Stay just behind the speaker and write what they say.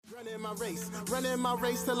Running my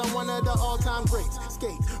race till I'm one of the all-time greats.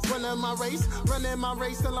 Skate, running my race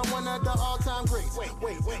till I'm one of the all-time greats. Wait,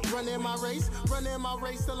 running my race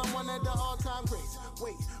till I'm one of the all-time greats.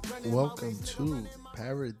 Welcome to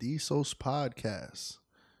Paradisos Podcast.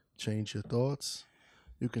 Change your thoughts,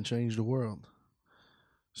 you can change the world.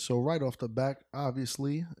 So right off the back,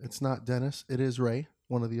 obviously, it's not Dennis, it is Ray,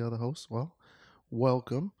 one of the other hosts. Well,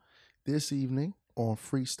 welcome. This evening on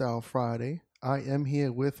Freestyle Friday, I am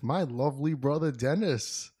here with my lovely brother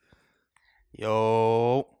Dennis.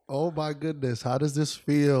 Yo. Oh my goodness, how does this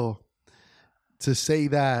feel to say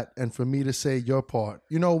that and for me to say your part?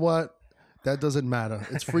 You know what? That doesn't matter.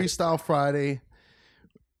 It's Freestyle Friday.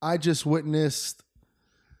 I just witnessed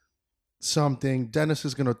something. Dennis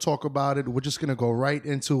is going to talk about it. We're just going to go right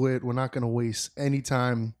into it. We're not going to waste any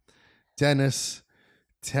time. Dennis,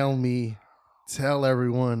 tell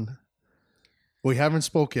everyone. We haven't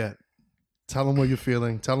spoke yet. Tell them what you're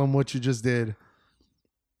feeling. Tell them what you just did.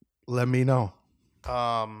 Let me know.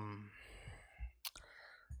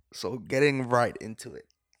 So getting right into it.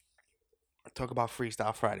 Talk about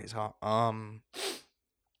Freestyle Fridays, huh?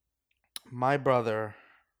 My brother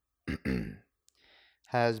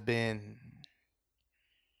has been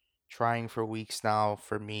trying for weeks now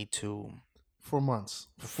for me to... 4 months.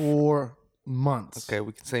 4 months. Okay,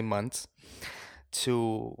 we can say months.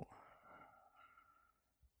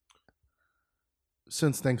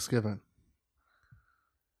 Since Thanksgiving.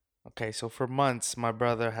 Okay, so for months, my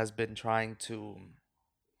brother has been trying to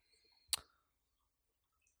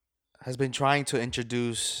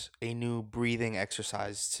introduce a new breathing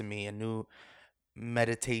exercise to me, a new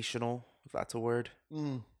meditational, if that's a word.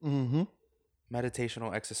 Mm-hmm.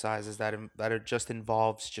 Meditational exercises that just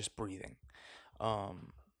involves just breathing.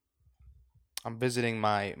 I'm visiting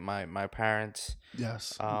my parents'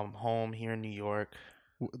 Yes. home here in New York.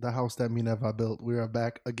 The house that Minerva built. We are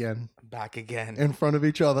back again. Back again. In front of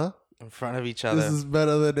each other. In front of each other. This is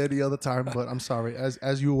better than any other time, but I'm sorry.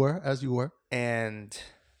 As you were. And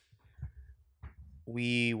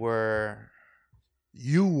we were...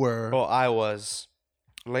 You were... Well, I was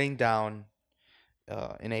laying down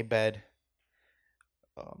in a bed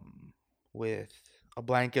with a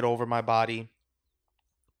blanket over my body.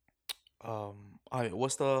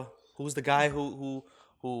 Who's the guy who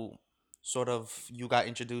sort of you got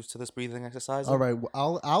introduced to this breathing exercise? All right,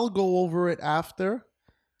 I'll go over it after.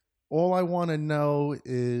 All I want to know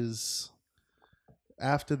is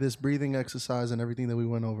after this breathing exercise and everything that we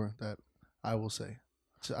went over, that I will say.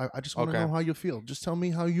 So I just want to know how you feel. Just tell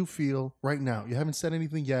me how you feel right now. You haven't said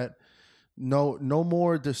anything yet. No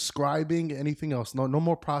more describing anything else. No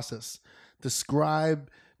more process.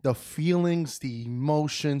 Describe the feelings, the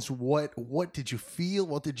emotions. What did you feel?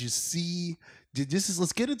 What did you see?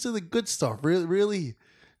 Let's get into the good stuff. Really.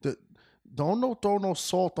 Don't throw no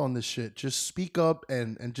salt on this shit. Just speak up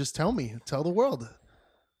and just tell me. Tell the world.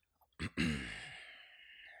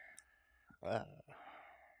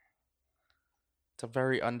 It's a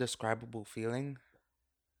very undescribable feeling.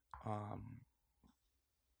 I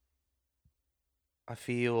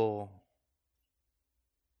feel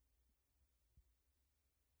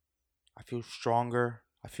stronger.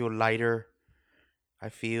 I feel lighter. I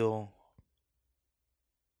feel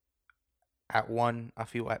at one. I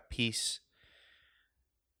feel at peace.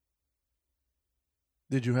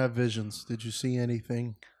 Did you have visions? Did you see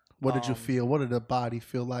anything? What did you feel? What did the body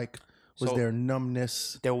feel like? Was there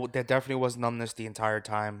numbness? There definitely was numbness the entire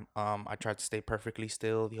time. I tried to stay perfectly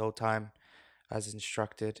still the whole time as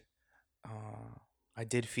instructed. I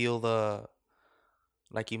did feel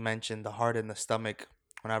like you mentioned, the heart in the stomach.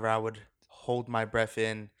 Whenever I would hold my breath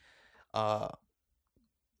in, I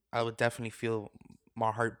would definitely feel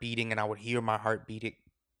my heart beating, and I would hear my heart beating,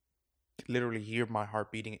 literally hear my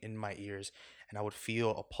heart beating in my ears, and I would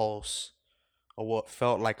feel a pulse, or what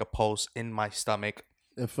felt like a pulse in my stomach.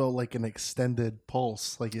 It felt like an extended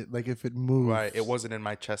pulse, like if it moved. Right, it wasn't in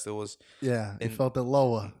my chest. It was. Yeah, it felt it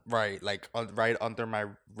lower. Right, like right under my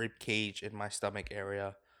rib cage in my stomach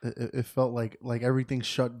area. It felt like everything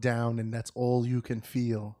shut down, and that's all you can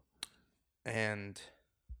feel. And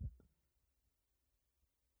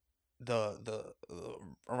the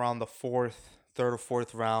around the third or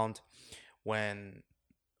fourth round, when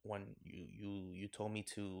you told me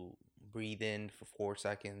to breathe in for 4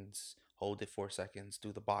 seconds, hold it 4 seconds,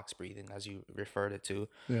 do the box breathing as you referred it to.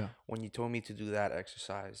 Yeah. When you told me to do that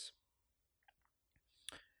exercise,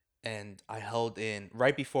 and I held in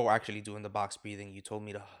right before actually doing the box breathing, you told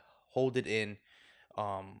me to hold it in,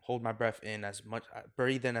 hold my breath in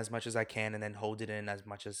breathe in as much as I can, and then hold it in as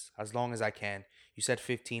long as I can. You said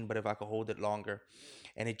 15, but if I could hold it longer,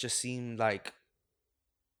 and it just seemed like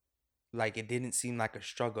like it didn't seem like a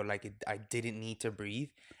struggle. Like I didn't need to breathe.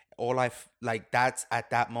 Like that's at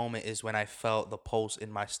that moment is when I felt the pulse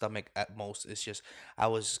in my stomach at most. It's just I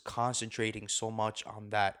was concentrating so much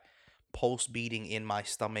on that pulse beating in my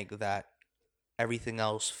stomach that everything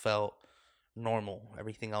else felt normal.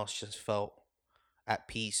 Everything else just felt at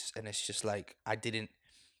peace, and it's just like I didn't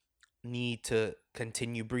need to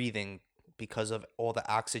continue breathing because of all the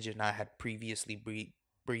oxygen I had previously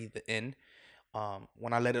breathed in.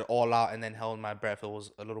 When I let it all out and then held my breath, it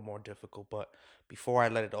was a little more difficult. But before I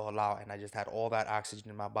let it all out and I just had all that oxygen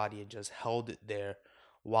in my body and just held it there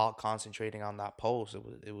while concentrating on that pulse,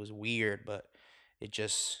 it was weird, but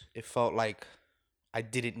it felt like I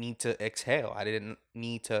didn't need to exhale. I didn't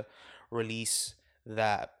need to release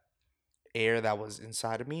that air that was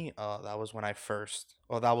inside of me. That was when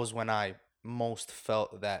I most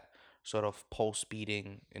felt that sort of pulse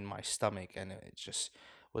beating in my stomach, and it just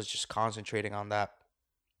was just concentrating on that.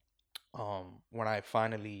 When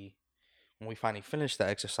we finally finished the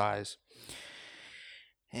exercise,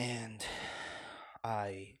 and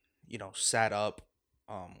I, sat up.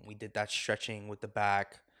 We did that stretching with the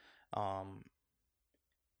back, um,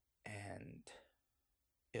 and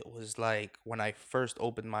it was like when I first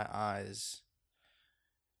opened my eyes,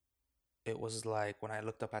 it was like when I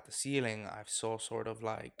looked up at the ceiling, I saw sort of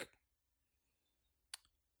like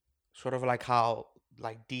how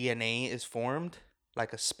like DNA is formed,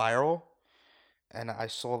 like a spiral, and I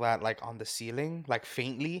saw that like on the ceiling, like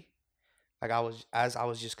faintly, like as I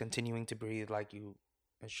was just continuing to breathe, like you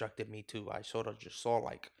instructed me to. I sort of just saw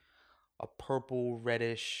like a purple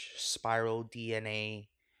reddish spiral DNA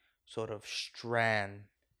sort of strand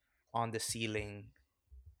on the ceiling,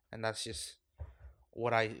 and that's just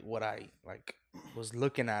what I like was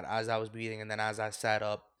looking at as I was breathing. And then as I sat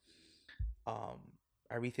up, um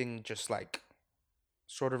everything just like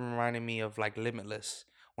sort of reminded me of like Limitless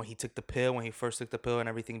when he first took the pill, and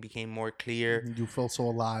everything became more clear. You felt so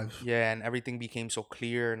alive. Yeah, and everything became so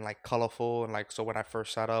clear and like colorful, and like so when I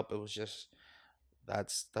first sat up, it was just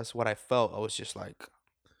that's what I felt. I was just like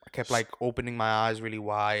I kept like opening my eyes really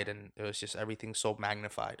wide, and it was just everything so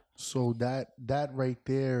magnified. So that right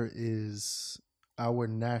there is our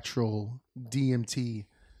natural DMT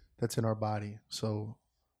that's in our body. So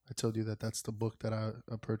I told you that's the book that I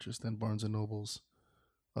purchased in Barnes and Noble's.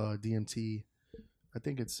 DMT. I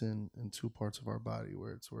think it's in two parts of our body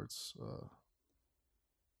where it's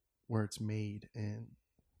made, and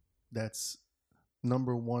that's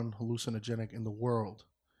number one hallucinogenic in the world.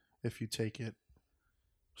 If you take it,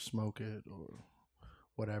 smoke it, or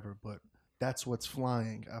whatever, but that's what's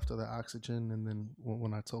flying after the oxygen. And then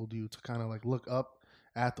when I told you to kind of like look up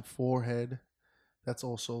at the forehead, that's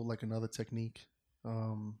also like another technique.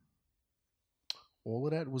 All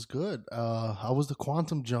of that was good. How was the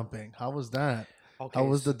quantum jumping? How was that? Okay, How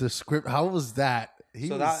was the descript? How was that?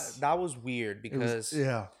 that was weird because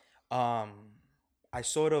yeah. I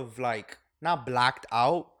sort of like not blacked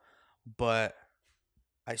out, but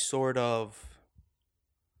I sort of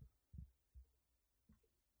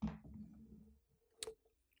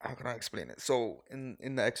how can I explain it? So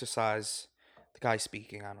in the exercise, the guy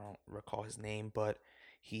speaking, I don't recall his name, but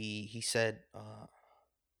he said,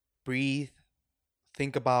 breathe,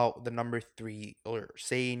 think about the number 3, or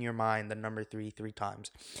say in your mind the number 3 times.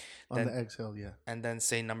 On the exhale, yeah. And then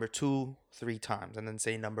say number 2 3 times, and then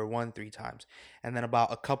say number 1 3 times. And then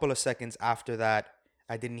about a couple of seconds after that,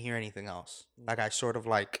 I didn't hear anything else. Like I sort of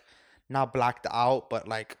like not blacked out, but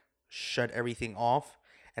like shut everything off.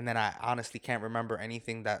 And then I honestly can't remember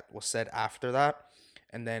anything that was said after that.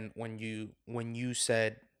 And then when you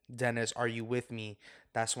said, Dennis, are you with me?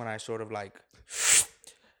 That's when I sort of like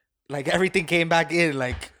everything came back in.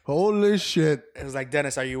 Like, holy shit! It was like,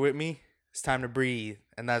 Dennis, are you with me? It's time to breathe.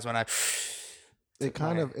 And that's when I.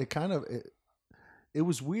 It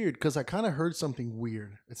was weird because I kind of heard something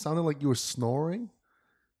weird. It sounded like you were snoring,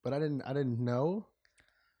 but I didn't know.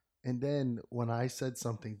 And then when I said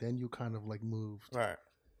something, then you kind of like moved. Right.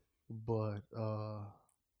 But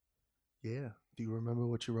yeah. Do you remember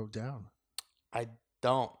what you wrote down? I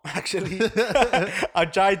don't actually. I'm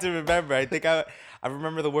trying to remember. I think I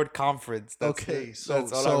remember the word conference. That's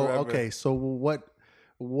all I remember. So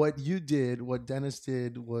what you did, what Dennis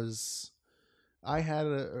did was, I had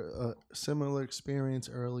a similar experience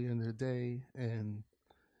earlier in the day, and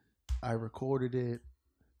I recorded it.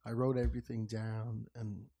 I wrote everything down,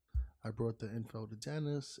 and I brought the info to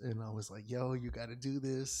Dennis, and I was like, yo, you got to do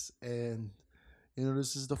this. And,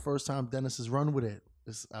 this is the first time Dennis has run with it.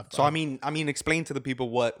 I mean, explain to the people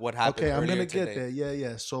what happened. Okay, I'm going to get there.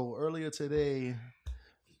 Yeah. So earlier today,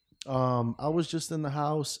 I was just in the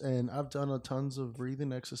house and I've done a tons of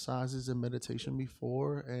breathing exercises and meditation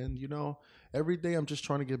before. And, every day I'm just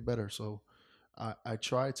trying to get better. So I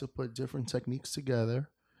try to put different techniques together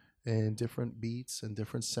and different beats and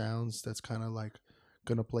different sounds that's kind of like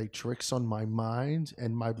going to play tricks on my mind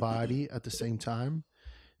and my body at the same time.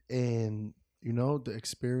 And, the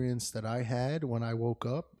experience that I had when I woke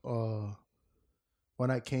up,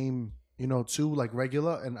 when I came, to like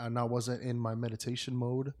regular and I wasn't in my meditation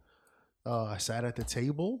mode. I sat at the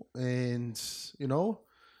table and,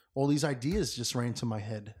 all these ideas just ran to my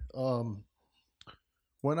head.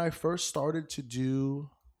 When I first started to do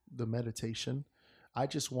the meditation, I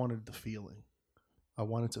just wanted the feeling. I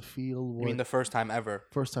wanted to feel You mean what the first time ever?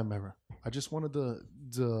 first time ever. I just wanted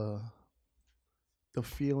the the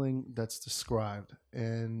feeling that's described,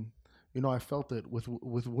 and I felt it with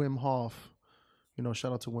Wim Hof.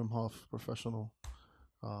 Shout out to Wim Hof, professional,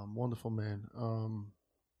 wonderful man.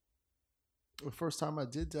 The first time I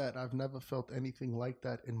did that, I've never felt anything like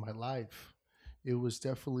that in my life. It was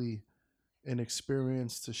definitely an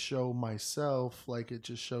experience to show myself, like it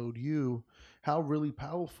just showed you, how really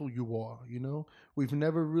powerful you are. We've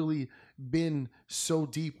never really been so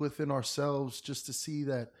deep within ourselves just to see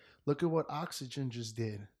that. Look at what oxygen just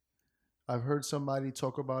did. I've heard somebody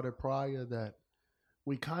talk about it prior that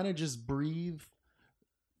we kind of just breathe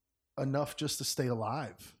enough just to stay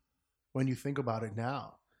alive when you think about it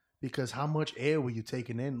now. Because how much air were you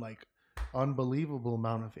taking in? Like, unbelievable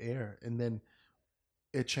amount of air. And then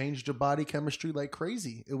it changed your body chemistry like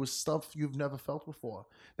crazy. It was stuff you've never felt before.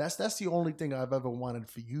 That's the only thing I've ever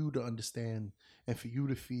wanted for you to understand and for you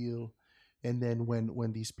to feel. And then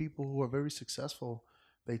when these people who are very successful,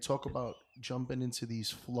 they talk about jumping into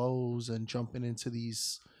these flows and jumping into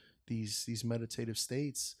these meditative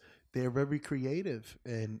states, they're very creative.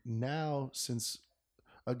 And now, since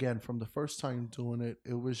again, from the first time doing it,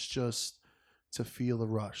 it was just to feel the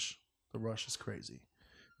rush. The rush is crazy.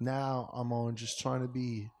 Now I'm on just trying to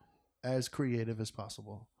be as creative as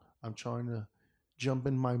possible. I'm trying to jump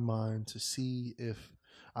in my mind to see if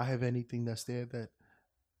I have anything that's there that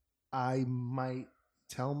I might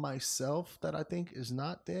tell myself that I think is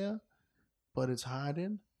not there, but it's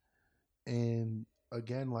hiding. And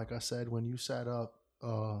again, like I said, when you sat up,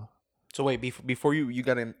 So wait, before you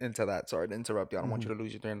got into that, sorry to interrupt you. I don't want mhm. you to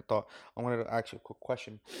lose your train of thought. I wanted to ask you a quick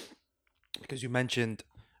question because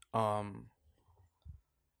um,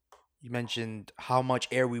 you mentioned how much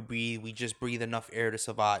air we breathe. We just breathe enough air to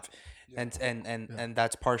survive, Yeah. Yeah. and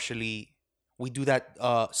that's partially we do that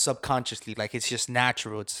subconsciously. Like it's just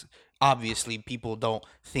natural. It's obviously people don't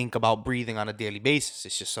think about breathing on a daily basis.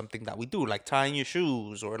 It's just something that we do, like tying your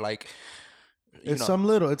shoes or like you It's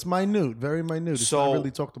know. it's minute, very minute. It's not really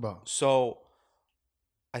So talked about. so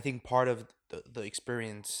I think part of the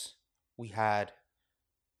experience we had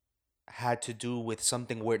to do with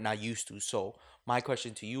something we're not used to. So my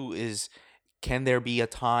question to you is, can there be a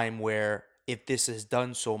time where if this is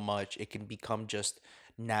done so much, it can become just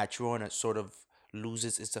natural and it sort of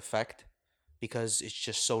loses its effect because it's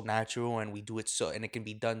just so natural and we do it so and it can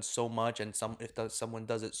be done so much and someone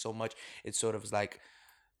does it so much, it's sort of like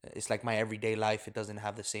it's like my everyday life. It doesn't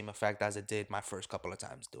have the same effect as it did my first couple of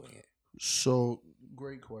times doing it. So,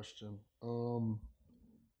 great question.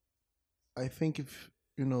 I think if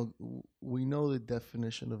we know the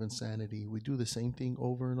definition of insanity. We do the same thing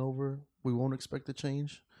over and over. We won't expect a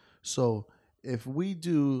change. So, if we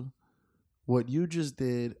do what you just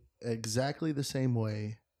did exactly the same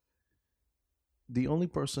way, the only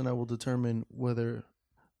person that will determine whether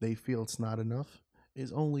they feel it's not enough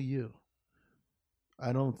is only you.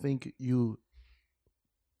 I don't think you.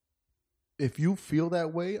 If you feel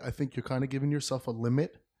that way, I think you're kind of giving yourself a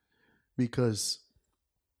limit because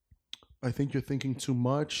I think you're thinking too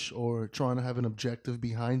much or trying to have an objective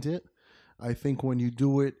behind it. I think when you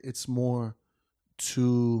do it, it's more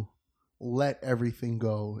to let everything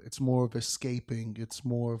go. It's more of escaping. It's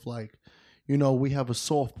more of like, we have a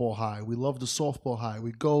softball high. We love the softball high.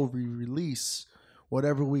 We go, we release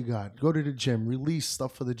whatever we got. Go to the gym, release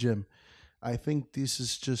stuff for the gym. I think this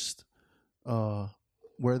is just uh,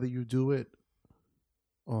 whether you do it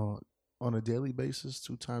uh, on a daily basis,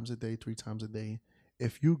 2 times a day, 3 times a day.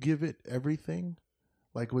 If you give it everything,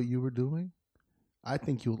 like what you were doing, I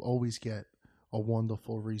think you'll always get a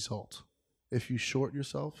wonderful result. If you short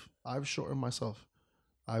yourself, I've shortened myself.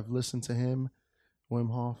 I've listened to him, Wim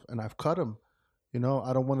Hof, and I've cut him. I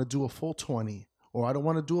don't want to do a full 20 or I don't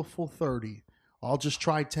want to do a full 30. I'll just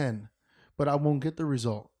try 10, but I won't get the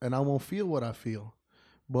result and I won't feel what I feel.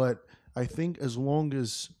 But I think as long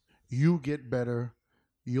as you get better,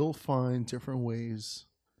 you'll find different ways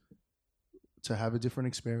to have a different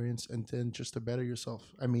experience, and then just to better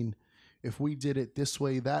yourself. I mean, if we did it this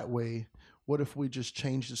way, that way, what if we just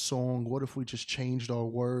changed the song? What if we just changed our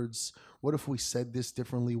words? What if we said this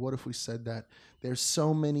differently? What if we said that? There's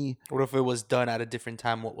so many. What if it was done at a different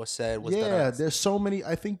time? What was said was done. Yeah, there's so many.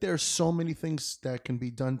 I think there's so many things that can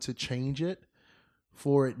be done to change it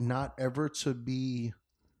for it not ever to be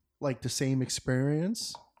like the same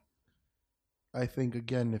experience. I think,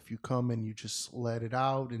 again, if you come and you just let it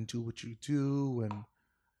out and do what you do, and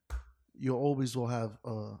you always will have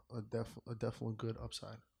a definitely good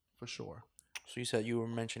upside for sure. So you said you were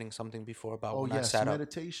mentioning something before about Oh when I yes, sat up.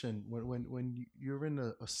 meditation. When you're in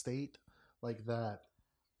a state like that,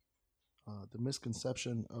 the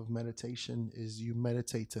misconception of meditation is you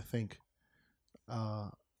meditate to think.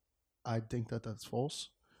 I think that that's false.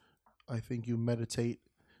 I think you meditate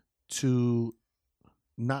to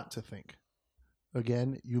not to think.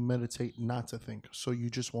 Again, you meditate not to think. So you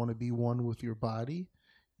just want to be one with your body.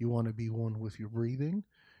 You want to be one with your breathing.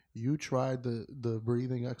 You tried the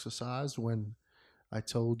breathing exercise when I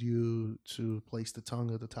told you to place the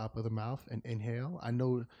tongue at the top of the mouth and inhale. I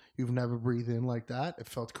know you've never breathed in like that. It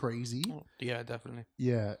felt crazy. Yeah, definitely.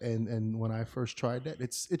 Yeah, and when I first tried that,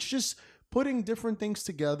 it's just putting different things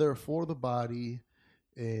together for the body,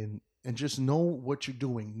 and just know what you're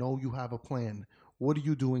doing. Know you have a plan. What are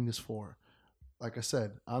you doing this for? Like I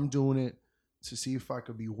said, I'm doing it to see if I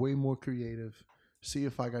could be way more creative, see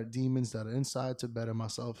if I got demons that are inside to better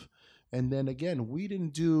myself. And then again, we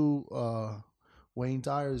didn't do Wayne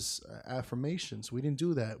Dyer's affirmations. We didn't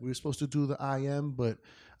do that. We were supposed to do the I am, but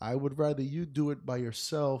I would rather you do it by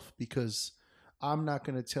yourself, because I'm not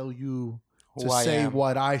going to tell you to say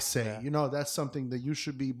what I say. Yeah. You know, that's something that you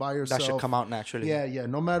should be by yourself. That should come out naturally. Yeah.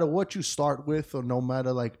 No matter what you start with, or no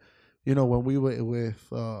matter, like, you know, when we were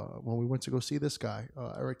when we went to go see this guy,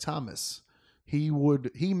 Eric Thomas, he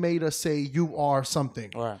made us say, you are something.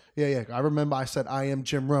 Right. Yeah. I remember I said, I am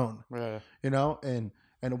Jim Rohn. Right. You know, and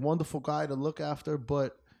a wonderful guy to look after.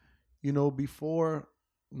 But, you know, before,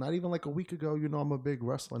 not even like a week ago, you know, I'm a big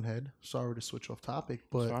wrestling head. Sorry to switch off topic,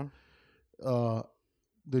 but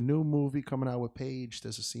the new movie coming out with Paige,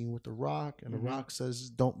 there's a scene with The Rock, and The Rock says,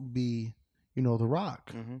 don't be, you know, The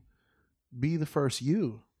Rock. Be the first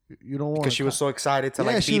you. You don't want, because she was so excited to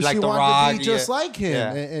be she like The wanted Rock, to be just like him,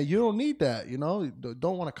 yeah. and you don't need that. You know, you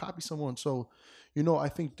don't want to copy someone. So, you know, I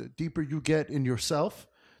think the deeper you get in yourself,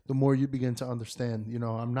 the more you begin to understand. You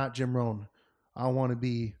know, I'm not Jim Rohn. I want to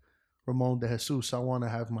be Ramon de Jesus. I want to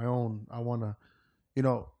have my own. I want to, you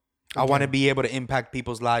know, again, I want to be able to impact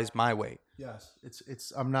people's lives my way. Yes,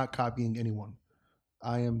 it's. I'm not copying anyone.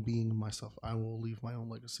 I am being myself. I will leave my own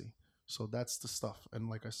legacy. So that's the stuff. And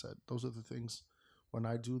like I said, those are the things. When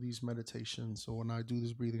I do these meditations, or when I do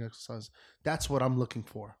this breathing exercise, that's what I'm looking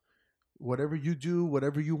for. Whatever you do,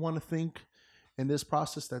 whatever you want to think in this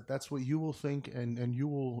process, that's what you will think, and you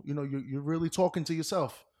will, you know, you're really talking to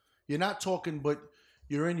yourself. You're not talking, but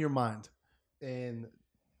you're in your mind, and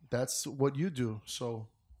that's what you do. So,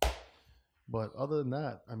 but other than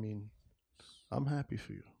that, I mean, I'm happy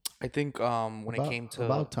for you. I think when it came to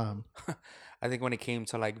about time, I think when it came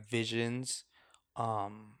to like visions,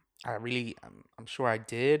 I'm sure I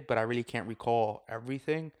did, but I really can't recall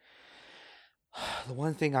everything. The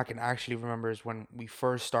one thing I can actually remember is when we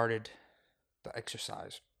first started the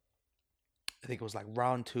exercise. I think it was like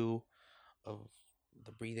round 2 of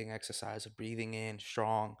the breathing exercise, of breathing in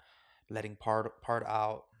strong, letting part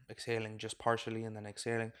out, exhaling just partially, and then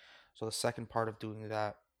exhaling. So the second part of doing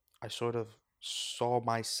that, I sort of saw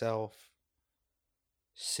myself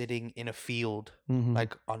sitting in a field,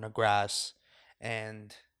 like on the grass,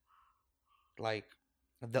 and like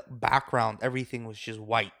the background, everything was just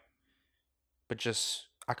white, but just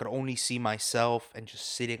I could only see myself and just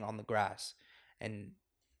sitting on the grass. And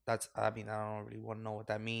that's, I mean, I don't really want to know what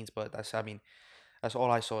that means, but that's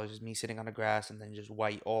all I saw, is just me sitting on the grass, and then just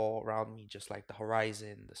white all around me, just like the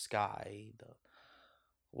horizon, the sky,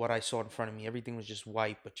 what I saw in front of me, everything was just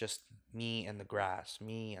white, but just me and the grass,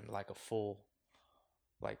 me and like a full,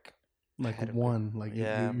 like one, like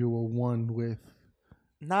yeah. you were one with.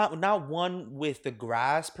 Not one with the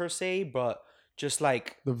grass per se, but just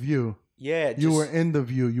like the view. Yeah, you were in the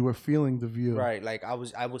view. You were feeling the view. Right, like I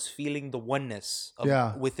was feeling the oneness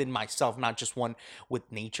of within myself, not just one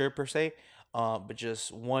with nature per se, but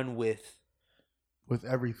just one with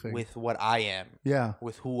everything, with what I am. Yeah,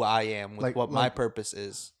 with who I am, with what my purpose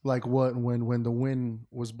is. Like when the wind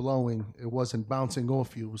was blowing, it wasn't bouncing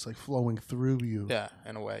off you; it was like flowing through you. Yeah,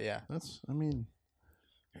 in a way. Yeah, that's. I mean,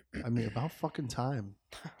 about fucking time.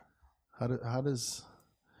 How does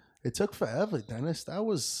it took forever, Dennis? That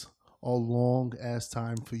was a long ass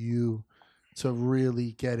time for you to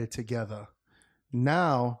really get it together.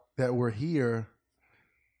 Now that we're here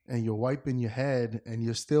and you're wiping your head and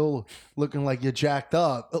you're still looking like you're jacked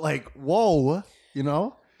up, like, whoa, you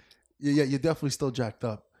know? Yeah, you're definitely still jacked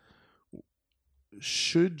up.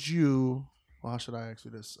 Should you, well, how should I ask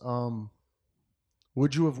you this?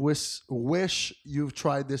 Would you have wish you've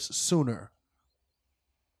tried this sooner?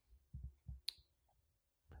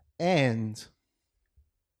 And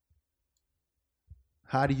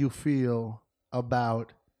how do you feel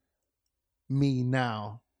about me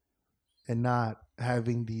now and not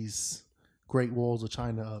having these Great Walls of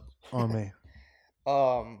China up on me?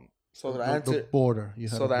 So The border. You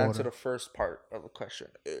had so a to border. answer the first part of the question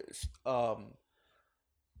is,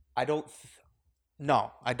 I don't.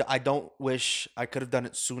 No, I don't wish I could have done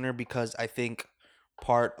it sooner, because I think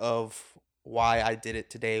part of why I did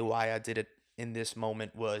it today, why I did it in this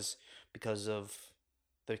moment, was because of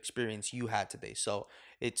the experience you had today. So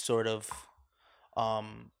it's sort of,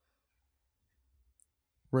 um,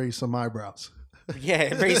 Raise some eyebrows.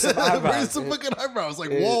 yeah, raise some eyebrows. Raise some fucking eyebrows.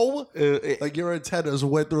 Like, whoa. Like your antennas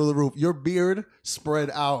went through the roof. Your beard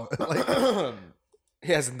spread out. Like,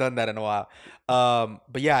 he hasn't done that in a while.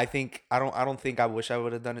 But yeah, I don't think I wish I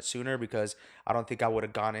would have done it sooner, because I don't think I would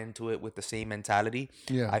have gone into it with the same mentality.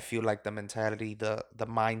 yeah. I feel like the mentality, the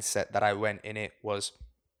mindset that I went in it was,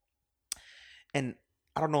 and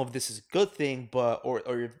I don't know if this is a good thing, but or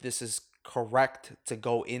if this is correct to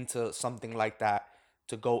go into something like that,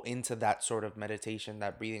 to go into that sort of meditation,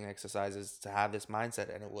 that breathing exercises, to have this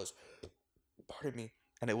mindset, and it was, pardon me,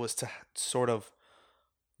 and it was to sort of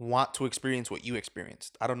want to experience what you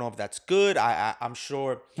experienced. I don't know if that's good. I'm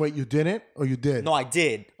sure. Wait, you didn't or you did? No, I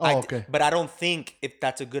did. Oh, okay. But I don't think if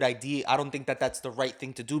that's a good idea. I don't think that that's the right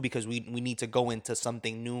thing to do, because we need to go into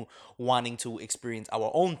something new, wanting to experience our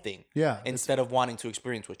own thing. Yeah. Instead of wanting to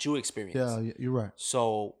experience what you experienced. Yeah, you're right.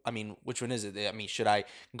 So, I mean, which one is it? I mean, should I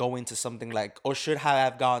go into something like, or should I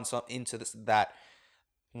have gone into this, that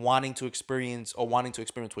wanting to experience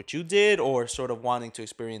what you did, or sort of wanting to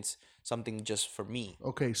experience something just for me?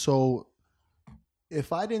 Okay, so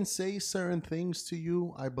if I didn't say certain things to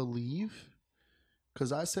you, I believe,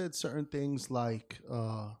 because I said certain things like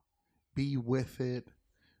be with it,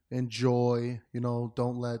 enjoy,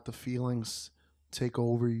 don't let the feelings take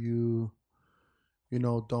over you,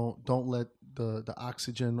 don't let the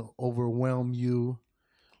oxygen overwhelm you.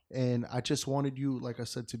 And I just wanted you, like I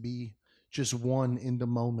said, to be just one in the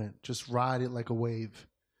moment, just ride it like a wave.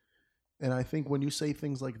 And I think when you say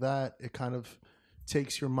things like that, it kind of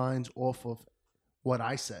takes your minds off of what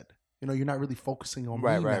I said. You're not really focusing on me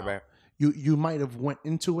now. Right. You might have went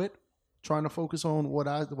into it trying to focus on what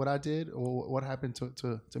I did or what happened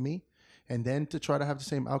to me, and then to try to have the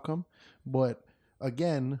same outcome. But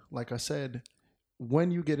again, like I said,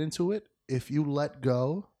 when you get into it, if you let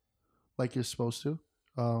go like you're supposed to,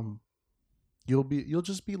 you'll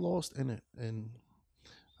just be lost in it. And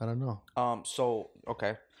I don't know. So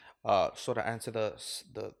okay. So to answer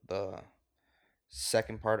the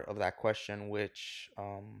second part of that question, which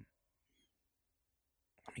I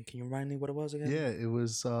mean, can you remind me what it was again? Yeah, it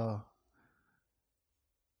was.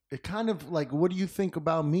 It kind of like, what do you think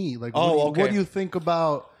about me? Like, what do you think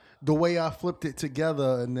about the way I flipped it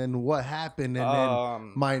together, and then what happened,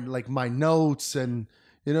 and then my notes, and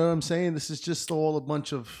you know what I'm saying? This is just all a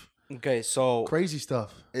bunch of so crazy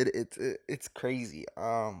stuff. It's crazy.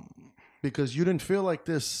 Because you didn't feel like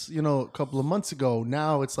this, a couple of months ago.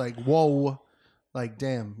 Now it's like, whoa, like,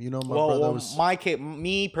 damn, my brother was. My case,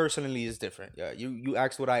 me personally, is different. Yeah, you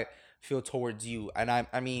asked what I feel towards you, and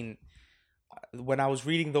I mean, when I was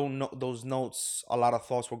reading those notes, a lot of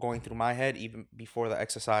thoughts were going through my head even before the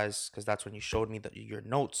exercise, because that's when you showed me your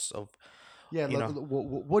notes of. Yeah,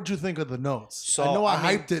 what'd you think of the notes? So, I know I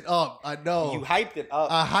hyped it up. I know you hyped it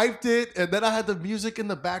up. I hyped it, and then I had the music in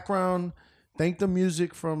the background. Thank the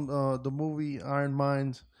music from the movie Iron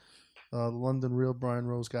Mind, the London Real Brian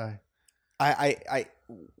Rose guy. I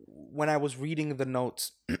when I was reading the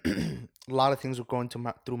notes, a lot of things were going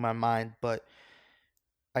through my mind, but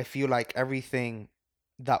I feel like everything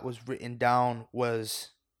that was written down was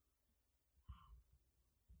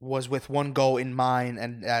with one goal in mind,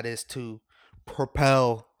 and that is to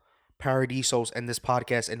propel Paradisos and this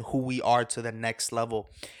podcast and who we are to the next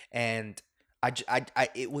level. And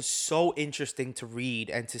it was so interesting to read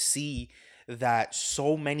and to see that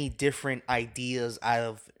so many different ideas out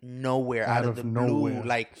of nowhere, out of the blue,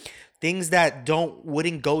 like things that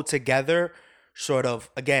wouldn't go together, sort of,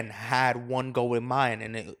 again, had one goal in mind,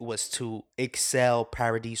 and it was to excel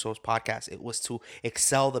Paradisos podcast. It was to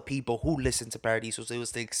excel the people who listen to Paradisos. It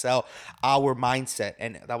was to excel our mindset.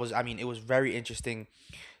 And that was, I mean, it was very interesting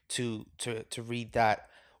to read that.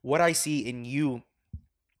 What I see in you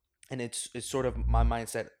and it's sort of my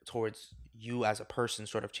mindset towards you as a person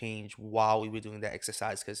sort of changed while we were doing that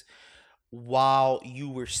exercise, because while you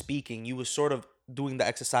were speaking, you were sort of doing the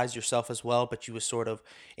exercise yourself as well, but you were sort of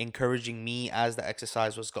encouraging me as the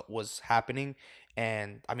exercise was happening.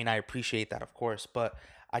 And I mean, I appreciate that, of course, but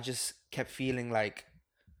I just kept feeling like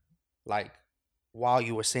while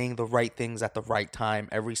you were saying the right things at the right time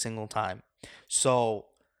every single time. So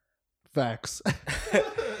Facts.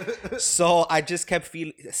 so I just kept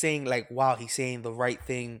saying like, wow, he's saying the right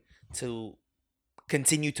thing to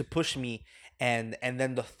continue to push me. And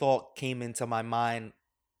then the thought came into my mind.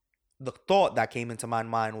 The thought that came into my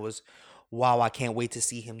mind was, wow, I can't wait to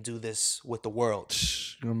see him do this with the world.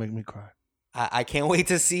 You're gonna make me cry. I can't wait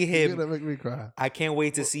to see You're him. gonna make me cry. I can't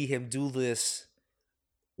wait to see him do this.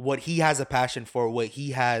 What he has a passion for, what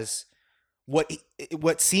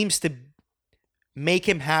seems to make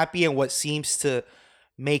him happy, and what seems to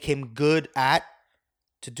make him good at,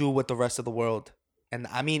 to do with the rest of the world. And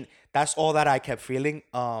I mean, that's all that I kept feeling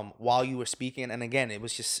while you were speaking. And again, it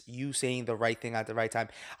was just you saying the right thing at the right time.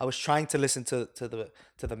 I was trying to listen to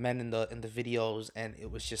the men in the videos, and it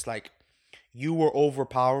was just like you were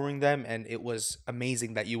overpowering them, and it was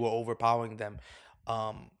amazing that you were overpowering them.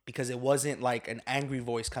 Because it wasn't like an angry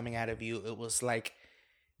voice coming out of you. It was like,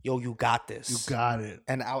 yo, you got this. You got it.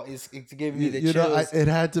 And it's giving me the you chills. know, it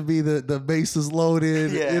had to be the bases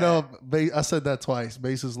loaded. Yeah. You know, I said that twice.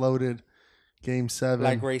 Bases loaded. Game 7.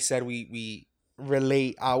 Like Ray said, we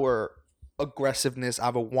relate our aggressiveness,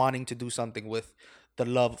 our wanting to do something with the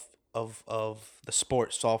love of the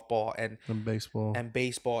sport, softball and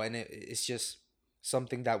baseball. And it's just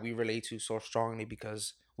something that we relate to so strongly,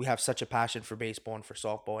 because we have such a passion for baseball and for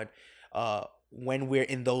softball. And when we're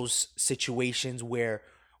in those situations where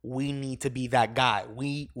we need to be that guy,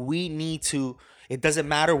 we need to, it doesn't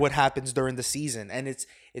matter what happens during the season. And it's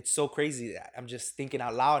so crazy. I'm just thinking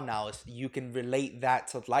out loud now. You can relate that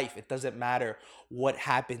to life. It doesn't matter what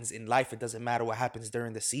happens in life. It doesn't matter what happens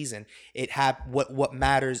during the season. What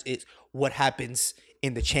matters is what happens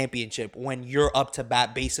in the championship, when you're up to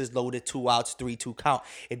bat, bases loaded, 2 outs, 3-2 count.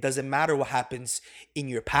 It doesn't matter what happens in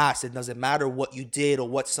your past. It doesn't matter what you did or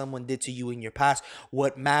what someone did to you in your past.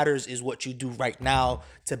 What matters is what you do right now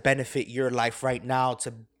to benefit your life right now,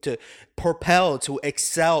 to propel, to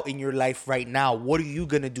excel in your life right now. What are you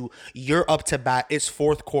going to do? You're up to bat. It's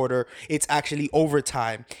fourth quarter. It's actually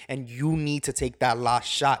overtime, and you need to take that last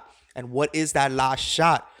shot. And what is that last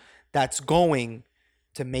shot that's going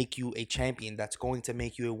to make you a champion, that's going to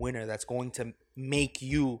make you a winner, that's going to make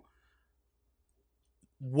you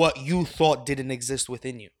what you thought didn't exist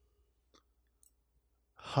within you?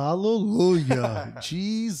 Hallelujah.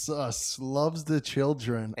 Jesus loves the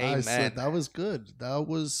children. Amen. I said that was good. That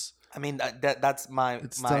was, I mean, that's my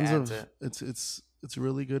answer. It's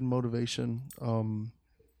really good motivation.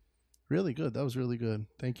 Really good. That was really good.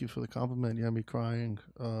 Thank you for the compliment. You had me crying.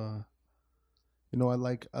 You know,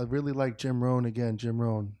 I really like Jim Rohn again. Jim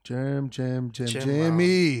Rohn. Jamie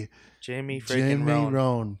freaking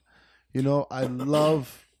Rohn. You know, I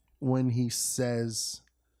love when he says,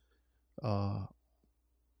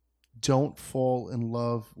 don't fall in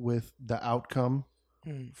love with the outcome.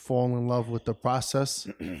 Fall in love with the process.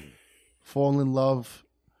 Fall in love,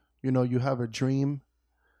 you know, you have a dream,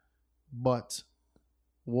 but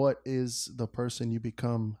what is the person you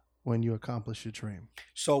become when you accomplish your dream?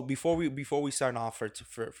 So before we start off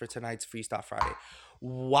for tonight's Freestyle Friday,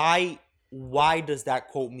 why does that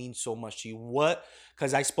quote mean so much to you? What?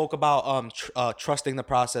 Because I spoke about trusting the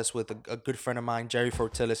process with a good friend of mine, Jerry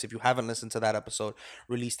Fortillis. If you haven't listened to that episode,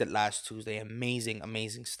 released it last Tuesday.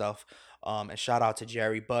 Amazing stuff. And shout out to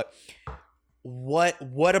Jerry. But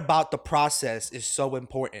what about the process is so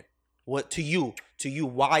important? What to you?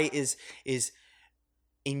 Why is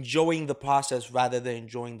enjoying the process rather than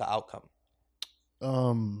enjoying the outcome?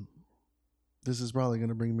 This is probably going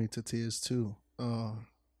to bring me to tears too.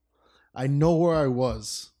 I know where I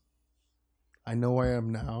was. I know where I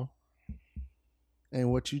am now.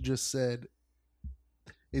 And what you just said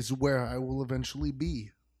is where I will eventually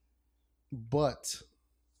be. But,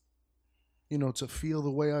 you know, to feel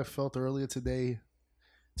the way I felt earlier today,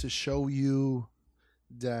 to show you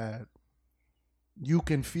that you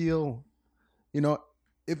can feel, you know,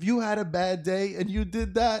 if you had a bad day and you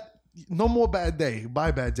did that, no more bad day.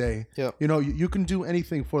 Bye, bad day. Yep. You know, you can do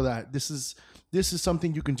anything for that. This is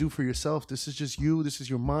something you can do for yourself. This is just you. This is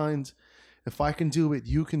your mind. If I can do it,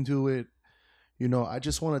 you can do it. You know, I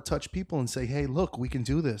just want to touch people and say, hey, look, we can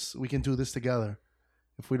do this. We can do this together.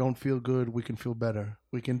 If we don't feel good, we can feel better.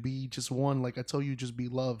 We can be just one. Like I told you, just be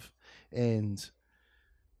love. And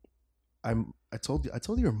I told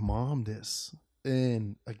your mom this.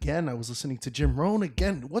 And again, I was listening to Jim Rohn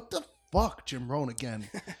again. What the fuck, Jim Rohn again?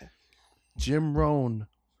 Jim Rohn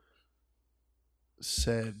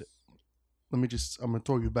said, I'm going to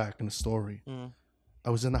throw you back in the story. Mm. I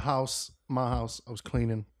was in the house, my house, I was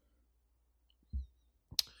cleaning.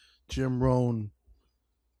 Jim Rohn,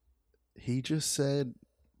 he just said,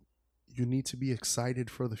 you need to be excited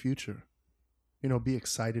for the future. You know, be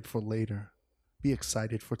excited for later. Be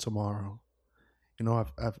excited for tomorrow. You know,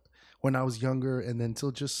 I've when I was younger and then till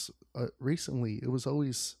just recently, it was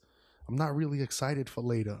always, I'm not really excited for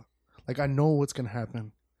later. Like, I know what's going to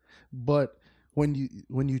happen. But when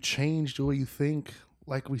you change the way you think,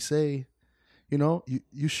 like we say, you know,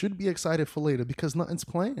 you should be excited for later because nothing's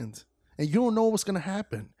planned. And you don't know what's going to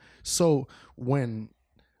happen. So when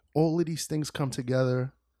all of these things come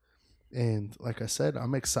together, and like I said,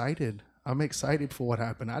 I'm excited. I'm excited for what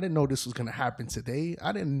happened. I didn't know this was going to happen today.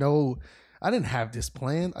 I didn't have this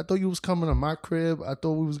plan. I thought you was coming to my crib. I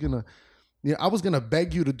thought we was going to, you know, I was going to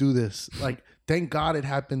beg you to do this. Like, thank God it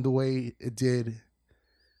happened the way it did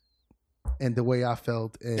and the way I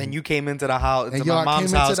felt. And you came into the house, to yo, my I mom's came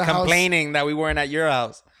into house, the house- complaining that we weren't at your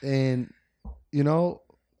house. And, you know,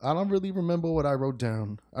 I don't really remember what I wrote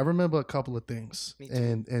down. I remember a couple of things. Me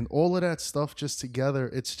too. And all of that stuff just together,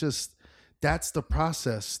 it's just, that's the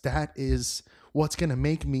process. That is what's going to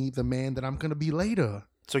make me the man that I'm going to be later.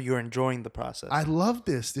 So you're enjoying the process. I love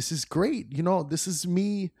this. This is great. You know, this is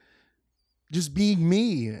me just being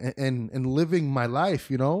me and living my life,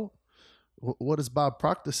 you know? What does Bob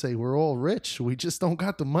Proctor say? We're all rich. We just don't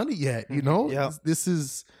got the money yet, you know? Yeah. This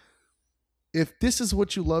is, if this is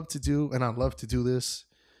what you love to do, and I love to do this,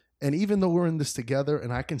 and even though we're in this together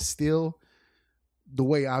and I can still, the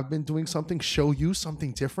way I've been doing something, show you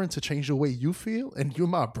something different to change the way you feel, and you're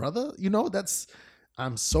my brother, you know,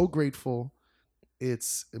 I'm so grateful.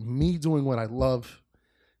 It's me doing what I love.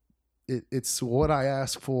 It's what I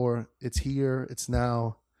ask for. It's here. It's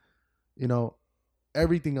now. You know,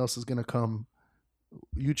 everything else is going to come.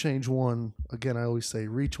 You change one. Again, I always say,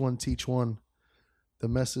 reach one, teach one. The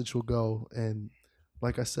message will go. And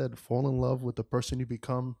like I said, fall in love with the person you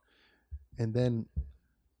become. And then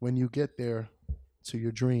when you get there to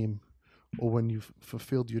your dream, or when you've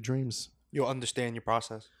fulfilled your dreams, You'll understand your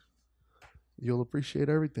process. you'll appreciate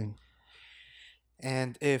everything.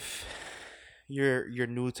 And if you're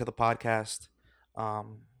new to the podcast,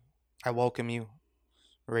 I welcome you.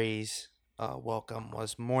 Ray's welcome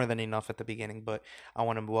was more than enough at the beginning, but I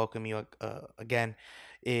want to welcome you again.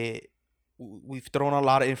 We've thrown a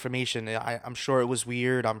lot of information. I'm sure it was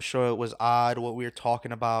weird. I'm sure it was odd what we were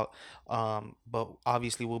talking about. But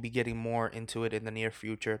obviously we'll be getting more into it in the near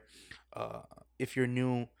future. If you're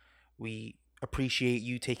new, we appreciate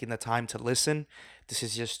you taking the time to listen. This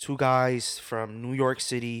is just two guys from New York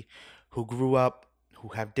City who grew up, who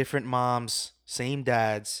have different moms, same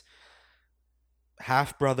dads,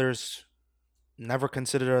 half brothers. Never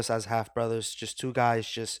considered us as half brothers. Just two guys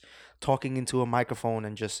just talking into a microphone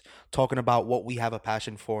and just talking about what we have a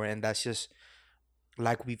passion for. And that's just,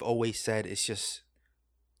 like we've always said, it's just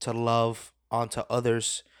to love onto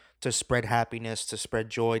others, to spread happiness, to spread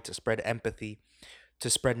joy, to spread empathy, to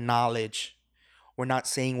spread knowledge. We're not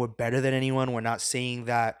saying we're better than anyone. We're not saying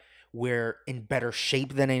that we're in better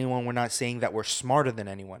shape than anyone. We're not saying that we're smarter than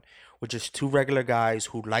anyone. We're just two regular guys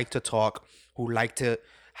who like to talk, who like to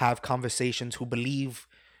have conversations, who believe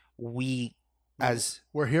we're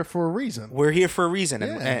here for a reason. We're here for a reason.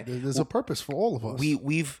 Yeah, And there's a purpose for all of us.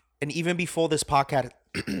 And even before this podcast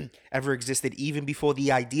ever existed, even before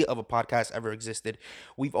the idea of a podcast ever existed,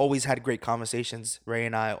 we've always had great conversations. Ray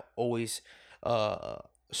and I always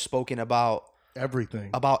spoken about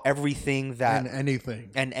everything that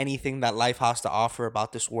and anything that life has to offer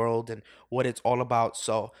about this world and what it's all about.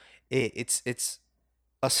 So it's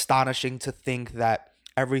astonishing to think that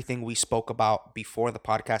everything we spoke about before the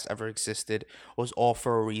podcast ever existed was all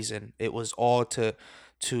for a reason. It was all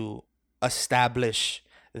to establish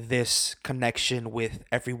this connection with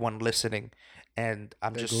everyone listening. And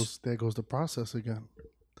there goes the process again.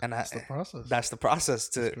 And that's the process. That's the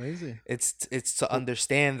process. It's crazy. It's to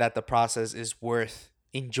understand that the process is worth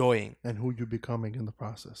enjoying. And who you're becoming in the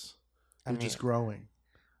process. You're just growing.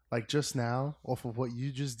 Like just now, off of what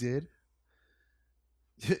you just did.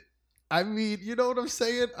 I mean, you know what I'm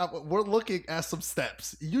saying? We're looking at some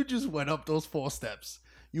steps. You just went up those 4 steps.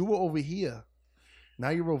 You were over here. Now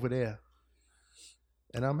you're over there.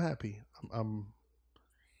 And I'm happy. I'm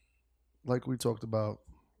like we talked about.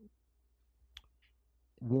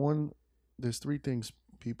 One, there's 3 things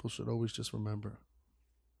people should always just remember.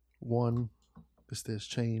 1 is there's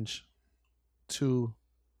change. 2,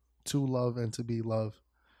 to love and to be loved.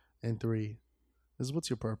 And 3 is what's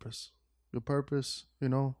your purpose? your purpose,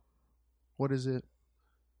 what is it?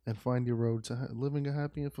 And find your road to living a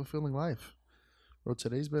happy and fulfilling life. Bro,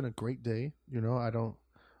 today's been a great day. I don't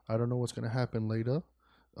know what's gonna happen later.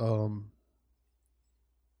 Um,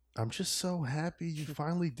 I'm just so happy you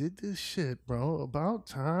finally did this shit, bro. About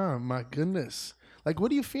time. My goodness. Like,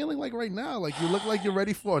 what are you feeling like right now? Like, you look like you're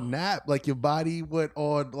ready for a nap. Like, your body went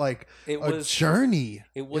on, like, journey.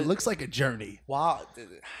 It looks like a journey. Wow.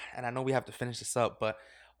 And I know we have to finish this up, but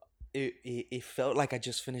it felt like I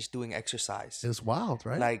just finished doing exercise. It's wild,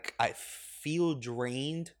 right? Like, I feel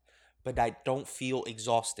drained, but I don't feel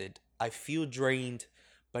exhausted. I feel drained,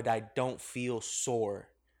 but I don't feel sore.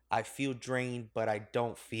 I feel drained, but I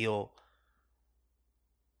don't feel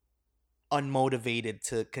unmotivated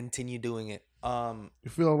to continue doing it. You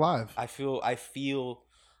feel alive. I feel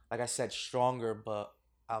like I said, stronger, but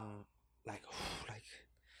I'm like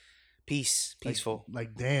peaceful.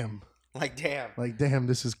 Like damn. Like damn,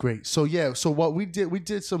 this is great. So yeah, so what we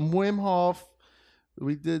did some Wim Hof.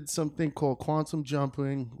 We did something called quantum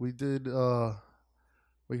jumping. We did I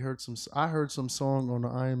heard some song on the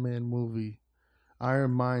Iron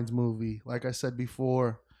Minds movie. Like I said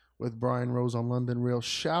before, with Brian Rose on London Real.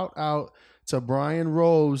 Shout out to Brian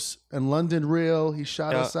Rose and London Real. He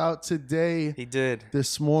shot us out today. He did.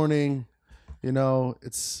 This morning.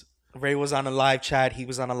 It's Ray was on a live chat. He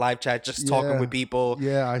was on a live chat just talking with people.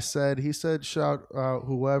 Yeah, he said shout out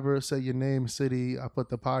whoever, say your name, city. I put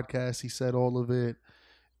the podcast. He said all of it.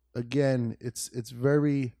 Again, it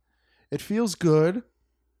feels good.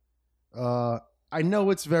 I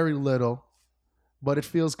know it's very little, but it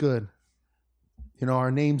feels good.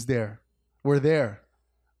 Our name's there. We're there.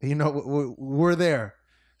 We're there.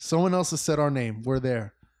 Someone else has said our name. We're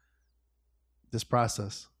there. This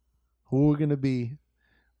process. Who we're going to be.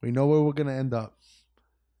 We know where we're going to end up.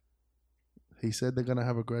 He said they're going to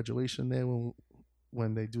have a graduation there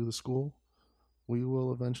when they do the school. We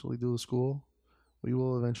will eventually do the school. We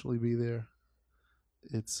will eventually be there.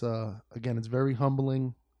 It's, again, it's very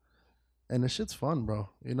humbling. And the shit's fun, bro.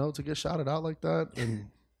 To get shouted out like that, and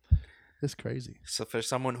it's crazy. So for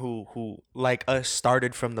someone who like us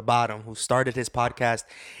started from the bottom, who started his podcast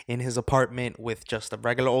in his apartment with just a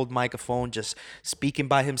regular old microphone, just speaking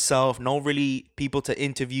by himself, no really people to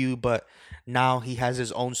interview, but now he has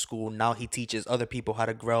his own school. Now he teaches other people how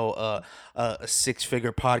to grow a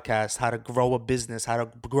six-figure podcast, how to grow a business, how to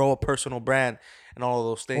grow a personal brand, and all of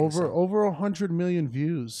those things. Over 100 million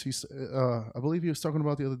views. He's I believe he was talking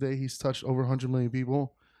about the other day. He's touched over 100 million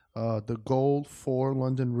people. The goal for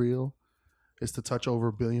London Real is to touch over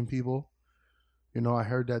 1 billion people. I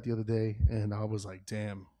heard that the other day, and I was like,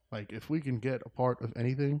 damn. Like, if we can get a part of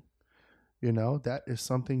anything, that is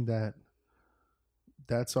something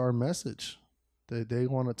that's our message. They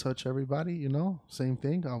want to touch everybody, same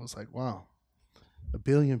thing. I was like, wow, 1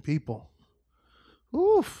 billion people.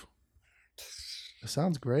 Oof. It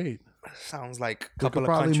sounds great. Sounds like a couple of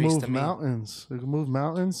countries to me. They can move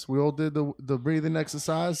mountains. We all did the breathing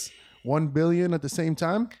exercise. 1 billion at the same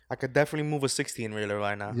time. I could definitely move a 16-reeler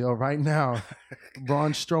right now. Yo, right now,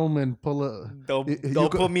 Braun Strowman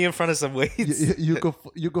Don't put me in front of some weights. You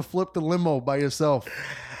could flip the limo by yourself.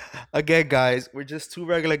 Again, guys, we're just two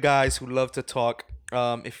regular guys who love to talk.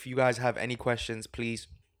 If you guys have any questions, please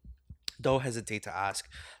don't hesitate to ask.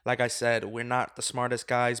 Like I said, we're not the smartest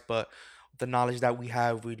guys, but the knowledge that we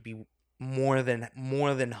have, we'd be more than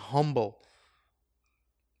humbly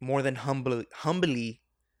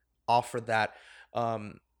offer that.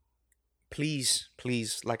 Please,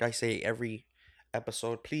 like I say every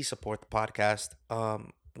episode, please support the podcast.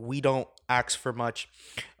 We don't ask for much.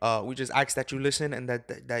 We just ask that you listen and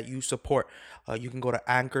that you support. You can go to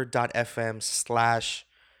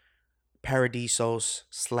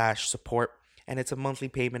anchor.fm/paradisos/support, and it's a monthly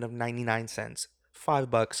payment of 99 cents.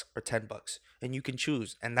 $5 or $10, and you can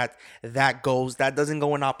choose, and that doesn't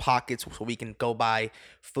go in our pockets so we can go buy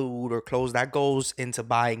food or clothes. That goes into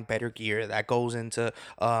buying better gear. That goes into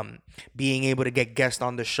being able to get guests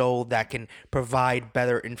on the show that can provide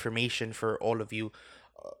better information for all of you.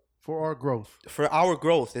 For our growth.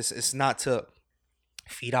 It's not to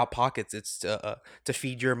feed our pockets. It's to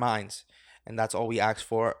feed your minds. And that's all we ask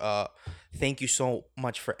for. Thank you so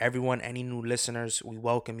much for everyone. Any new listeners, we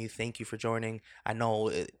welcome you. Thank you for joining. I know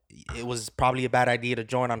it was probably a bad idea to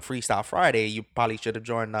join on Freestyle Friday. You probably should have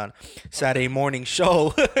joined on Saturday morning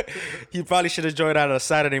show. You probably should have joined on a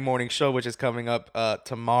Saturday morning show, which is coming up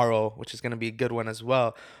tomorrow, which is going to be a good one as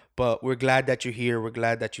well. But we're glad that you're here. We're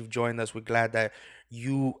glad that you've joined us. We're glad that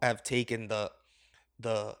you have taken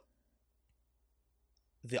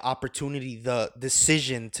the opportunity, the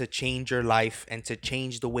decision to change your life and to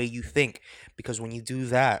change the way you think. Because when you do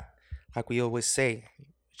that, like we always say,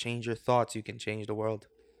 change your thoughts, you can change the world.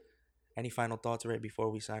 Any final thoughts right before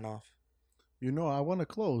we sign off? You know, I want to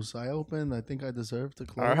close. I opened. I think I deserve to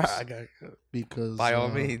close. All right, I got because by all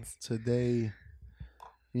means. today,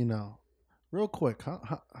 you know, real quick,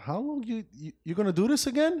 how long you gonna do this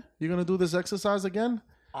again? You're gonna do this exercise again?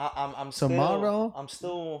 I'm tomorrow. I'm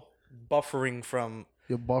still buffering from.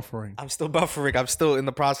 You're buffering. I'm still buffering. I'm still in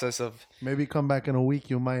the process of. Maybe come back in a week.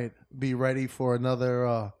 You might be ready for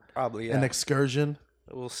another Probably an excursion.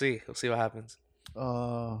 We'll see. We'll see what happens.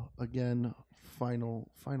 Again,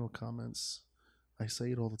 final comments. I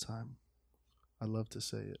say it all the time. I love to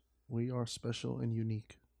say it. We are special and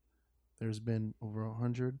unique. There's been over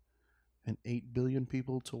 108 billion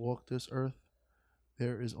people to walk this earth.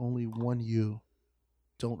 There is only one you.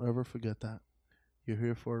 Don't ever forget that. You're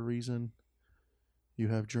here for a reason. You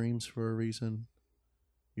have dreams for a reason.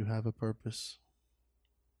 You have a purpose.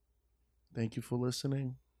 Thank you for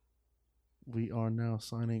listening. We are now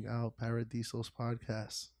signing out Paradisos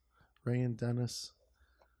Podcast. Ray and Dennis.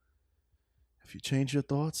 If you change your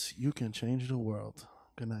thoughts, you can change the world.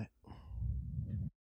 Good night.